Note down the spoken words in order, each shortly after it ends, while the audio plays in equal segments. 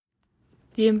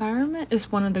The environment is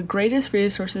one of the greatest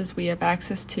resources we have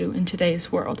access to in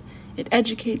today's world. It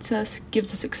educates us,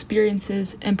 gives us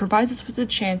experiences, and provides us with a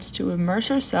chance to immerse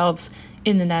ourselves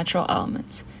in the natural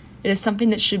elements. It is something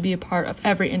that should be a part of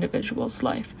every individual's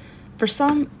life. For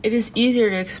some, it is easier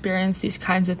to experience these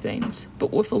kinds of things,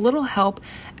 but with a little help,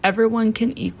 everyone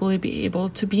can equally be able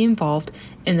to be involved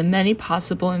in the many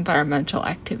possible environmental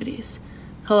activities.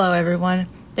 Hello, everyone.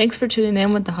 Thanks for tuning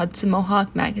in with the Hudson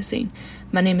Mohawk Magazine.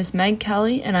 My name is Meg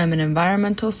Kelly, and I'm an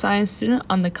environmental science student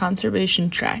on the conservation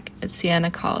track at Siena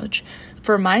College.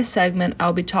 For my segment,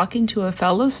 I'll be talking to a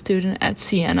fellow student at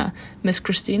Siena, Miss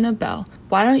Christina Bell.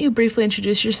 Why don't you briefly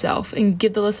introduce yourself and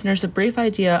give the listeners a brief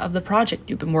idea of the project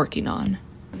you've been working on?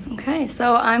 Okay,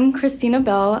 so I'm Christina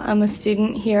Bell. I'm a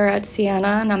student here at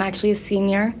Siena, and I'm actually a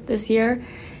senior this year.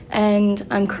 And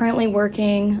I'm currently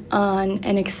working on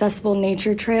an accessible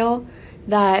nature trail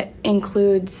that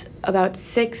includes about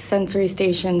 6 sensory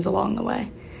stations along the way.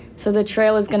 So the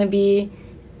trail is going to be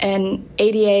an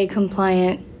ADA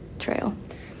compliant trail.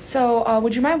 So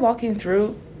would you mind walking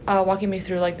me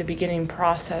through like the beginning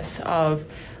process of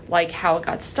like how it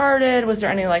got started? Was there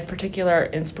any like particular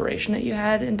inspiration that you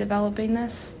had in developing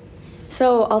this?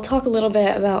 So I'll talk a little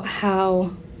bit about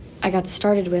how I got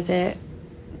started with it.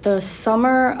 The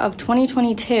summer of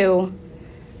 2022,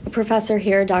 a professor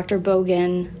here, Dr.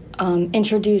 Bogan,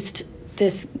 introduced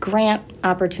this grant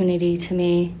opportunity to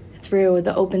me through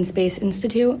the Open Space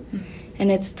Institute,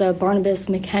 and it's the Barnabas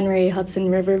McHenry Hudson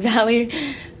River Valley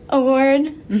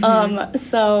Award.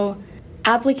 So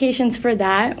applications for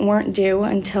that weren't due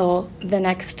until the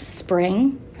next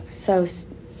spring, so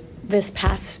this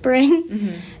past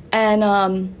spring.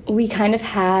 And we kind of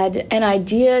had an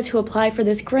idea to apply for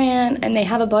this grant, and they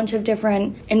have a bunch of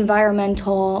different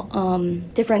environmental,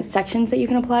 different sections that you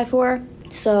can apply for.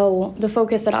 So the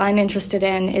focus that I'm interested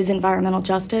in is environmental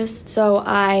justice. So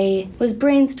I was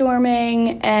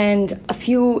brainstorming, and a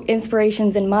few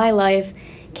inspirations in my life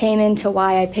came into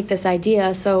why I picked this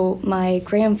idea. So my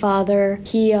grandfather,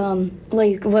 he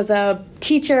was a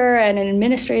teacher and an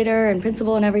administrator and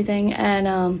principal and everything,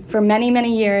 and for many,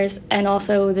 many years, and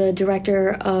also the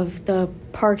director of the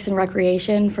Parks and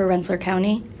Recreation for Rensselaer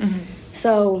County.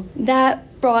 So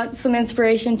that brought some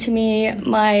inspiration to me.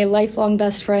 My lifelong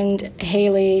best friend,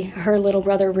 Haley, her little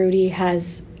brother, Rudy,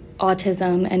 has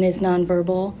autism and is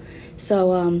nonverbal.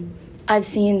 So I've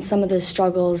seen some of the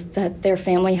struggles that their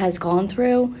family has gone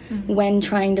through when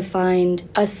trying to find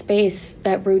a space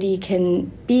that Rudy can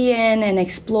be in and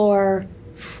explore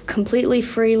completely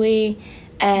freely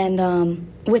and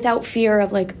without fear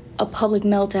of like a public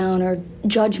meltdown or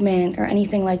judgment or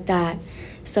anything like that.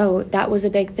 So that was a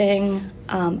big thing.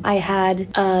 I had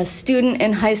a student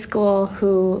in high school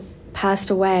who passed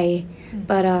away,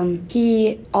 but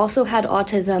he also had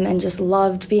autism and just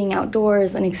loved being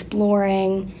outdoors and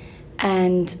exploring,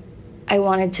 and I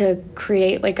wanted to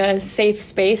create like a safe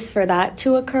space for that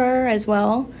to occur as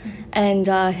well. And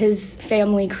his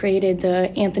family created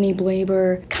the Anthony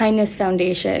Blaber Kindness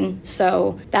Foundation.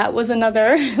 So that was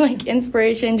another like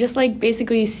inspiration, just like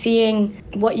basically seeing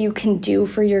what you can do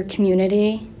for your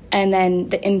community and then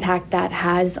the impact that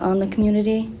has on the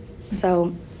community.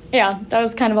 So yeah, that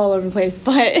was kind of all over the place,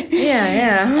 but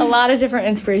yeah, a lot of different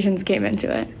inspirations came into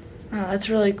it. Oh, that's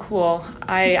really cool.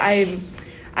 I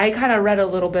kind of read a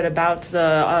little bit about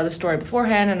the story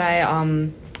beforehand, and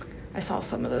I saw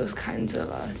some of those kinds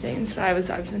of things, but I was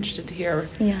interested to hear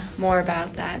more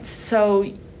about that.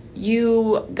 So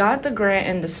you got the grant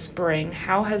in the spring.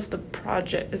 How has the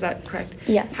project, is that correct?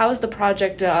 Yes. How has the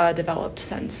project developed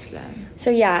since then?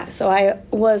 So I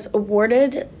was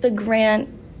awarded the grant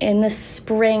in the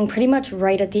spring, pretty much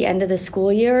right at the end of the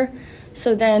school year.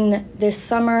 So then this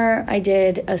summer I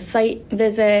did a site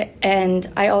visit, and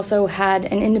I also had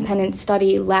an independent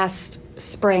study last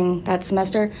spring, that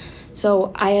semester.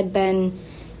 So I had been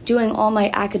doing all my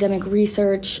academic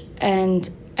research and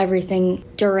everything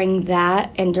during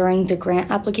that and during the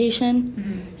grant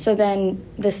application. So then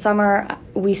this summer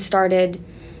we started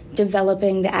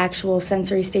developing the actual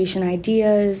sensory station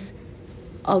ideas.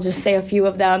 I'll just say a few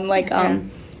of them, like a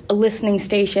listening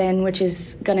station, which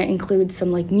is going to include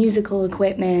some like musical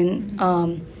equipment,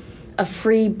 a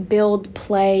free build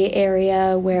play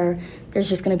area where there's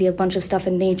just going to be a bunch of stuff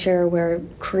in nature where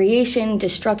creation,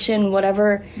 destruction,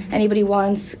 whatever anybody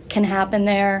wants can happen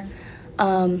there.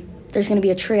 There's going to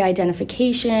be a tree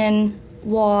identification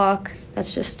walk.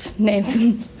 That's just names.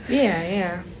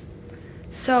 Yeah.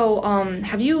 So,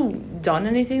 have you done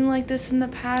anything like this in the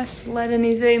past? Led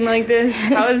anything like this?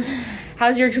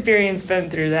 How's your experience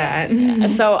been through that?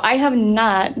 So I have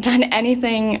not done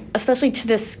anything, especially to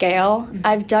this scale.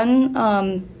 I've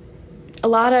done a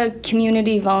lot of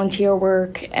community volunteer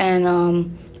work, and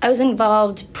I was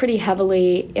involved pretty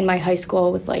heavily in my high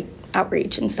school with like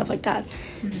outreach and stuff like that.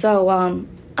 Mm-hmm. So on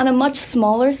a much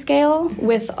smaller scale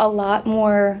with a lot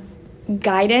more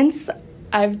guidance,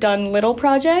 I've done little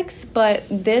projects, but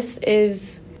this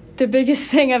is the biggest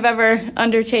thing I've ever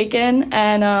undertaken,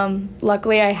 and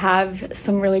luckily I have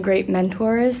some really great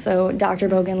mentors. So Dr.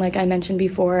 Bogan, like I mentioned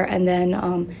before, and then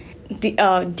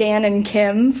Dan and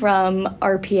Kim from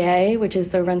RPA, which is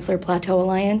the Rensselaer Plateau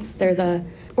Alliance. They're the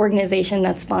organization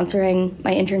that's sponsoring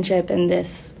my internship in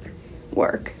this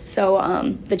work.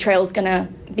 So the trail's going to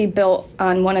be built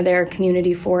on one of their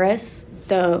community forests,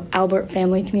 the Albert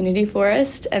Family Community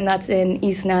Forest, and that's in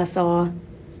East Nassau,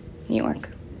 New York.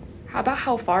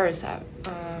 How far is that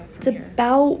from it's here?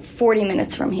 About 40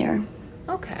 minutes from here.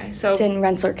 Okay, so it's in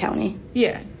Rensselaer County.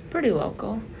 Yeah, pretty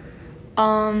local.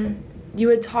 You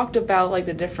had talked about like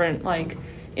the different like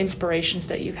inspirations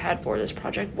that you've had for this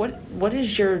project. What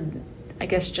is your, I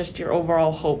guess, just your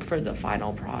overall hope for the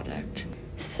final product?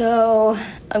 So,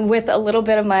 with a little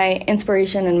bit of my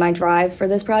inspiration and my drive for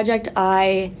this project,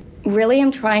 I really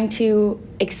am trying to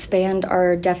expand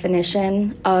our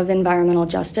definition of environmental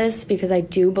justice, because I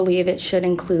do believe it should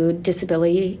include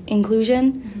disability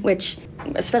inclusion, mm-hmm. which,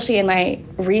 especially in my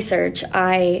research,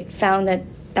 I found that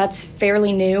that's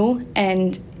fairly new,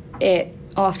 and it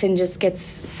often just gets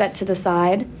set to the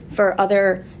side for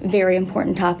other very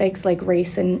important topics like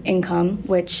race and income,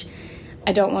 which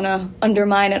I don't want to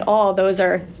undermine at all. Those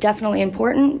are definitely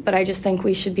important, but I just think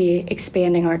we should be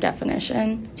expanding our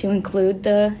definition to include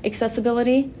the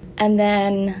accessibility. And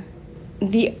then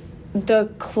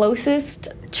the closest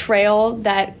trail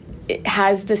that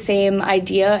has the same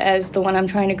idea as the one I'm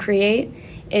trying to create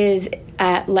is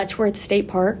at Letchworth State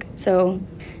Park. So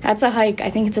that's a hike.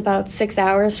 I think it's about 6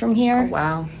 hours from here. Oh,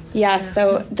 wow. Yeah,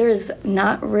 so there's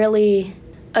not really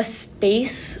a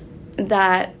space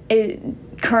that it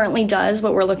currently does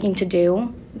what we're looking to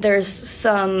do. There's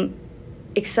some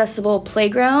accessible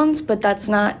playgrounds, but that's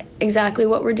not exactly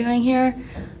what we're doing here.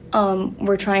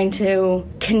 We're trying to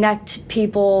connect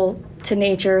people to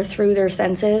nature through their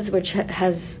senses, which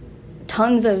has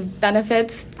tons of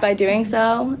benefits by doing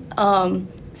so.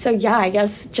 So yeah, I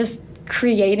guess just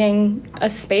creating a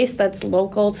space that's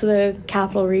local to the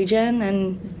capital region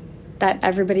and that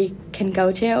everybody can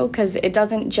go to, because it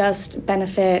doesn't just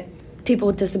benefit people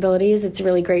with disabilities. It's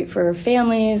really great for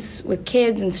families with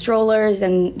kids and strollers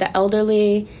and the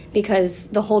elderly, because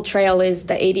the whole trail is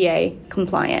the ADA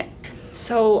compliant.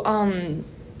 So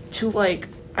to like,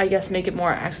 I guess, make it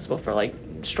more accessible for like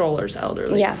strollers,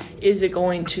 elderly, yeah. Is it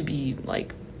going to be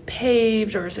like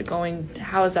paved, or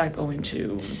how is that going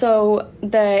to? So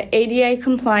the ADA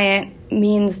compliant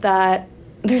means that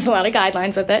there's a lot of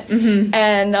guidelines with it. Mm-hmm.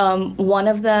 And one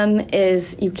of them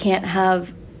is you can't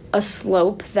have a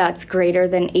slope that's greater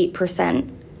than 8%.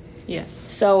 Yes.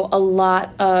 So a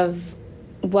lot of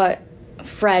what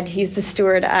Fred, he's the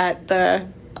steward at the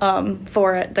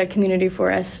the community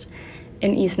forest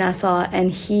in East Nassau, and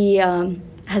he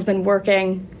has been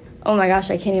working, oh my gosh,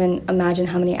 I can't even imagine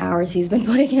how many hours he's been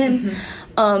putting in.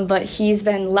 Mm-hmm. But he's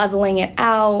been leveling it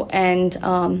out, and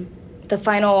the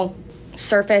final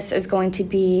surface is going to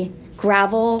be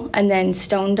gravel and then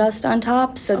stone dust on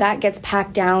top. So that gets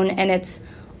packed down, and it's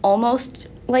almost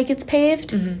like it's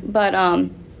paved, mm-hmm. but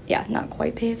yeah, not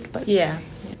quite paved, but yeah.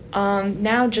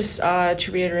 Now, just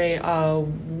to reiterate,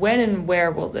 when and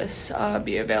where will this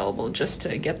be available, just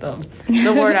to get the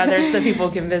word out there so that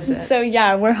people can visit? So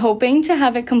yeah, we're hoping to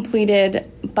have it completed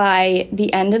by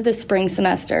the end of the spring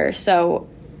semester, so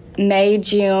May,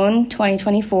 June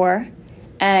 2024,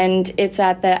 and it's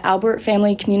at the Albert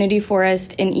Family Community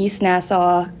Forest in East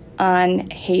Nassau on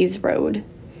Hayes Road.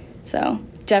 So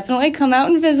definitely come out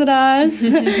and visit us.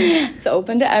 It's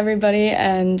open to everybody,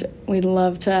 and we'd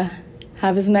love to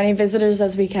have as many visitors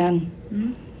as we can.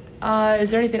 Mm-hmm.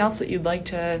 Is there anything else that you'd like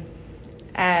to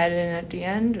add in at the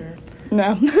end? Or? No.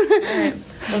 All right.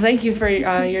 Well, thank you for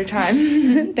your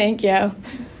time. Thank you.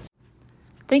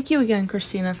 Thank you again,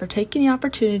 Christina, for taking the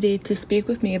opportunity to speak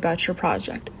with me about your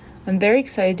project. I'm very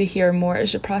excited to hear more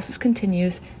as your process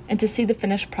continues and to see the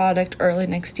finished product early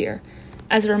next year.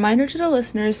 As a reminder to the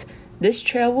listeners, this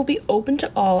trail will be open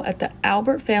to all at the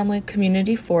Albert Family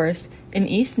Community Forest in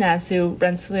East Nassau,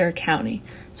 Rensselaer County,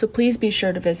 so please be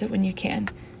sure to visit when you can.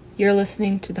 You're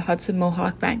listening to the Hudson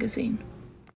Mohawk Magazine.